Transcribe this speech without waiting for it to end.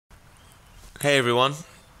Hey everyone,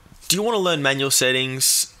 do you want to learn manual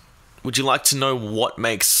settings? Would you like to know what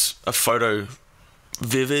makes a photo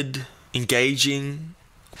vivid, engaging,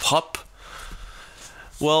 pop?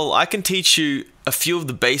 Well, I can teach you a few of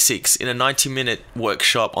the basics in a 90-minute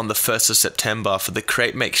workshop on the 1st of September for the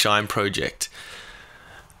Create Make Shine project.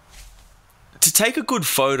 To take a good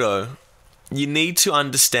photo, you need to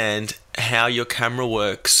understand how your camera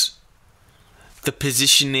works, the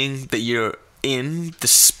positioning that you're in, the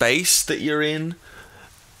space that you're in,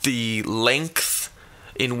 the length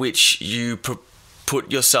in which you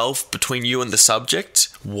put yourself between you and the subject.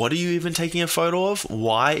 What are you even taking a photo of?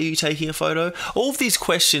 Why are you taking a photo? All of these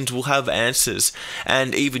questions will have answers,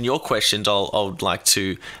 and even your questions I'd like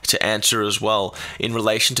to answer as well in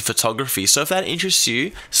relation to photography. So if that interests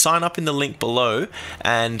you, sign up in the link below.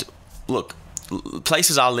 And look,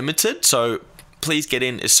 places are limited, so please get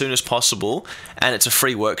in as soon as possible, and it's a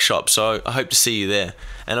free workshop, so I hope to see you there.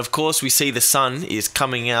 And of course, we see the sun is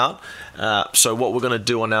coming out, so what we're going to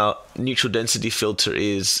do on our neutral density filter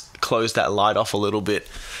is close that light off a little bit.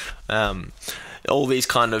 All these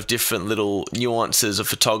kind of different little nuances of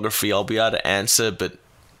photography I'll be able to answer, but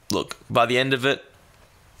look, by the end of it,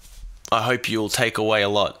 I hope you'll take away a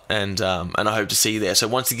lot, and I hope to see you there. So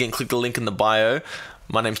once again, click the link in the bio.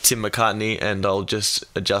 My name's Tim McCartney, and I'll just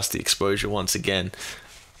adjust the exposure once again.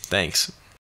 Thanks.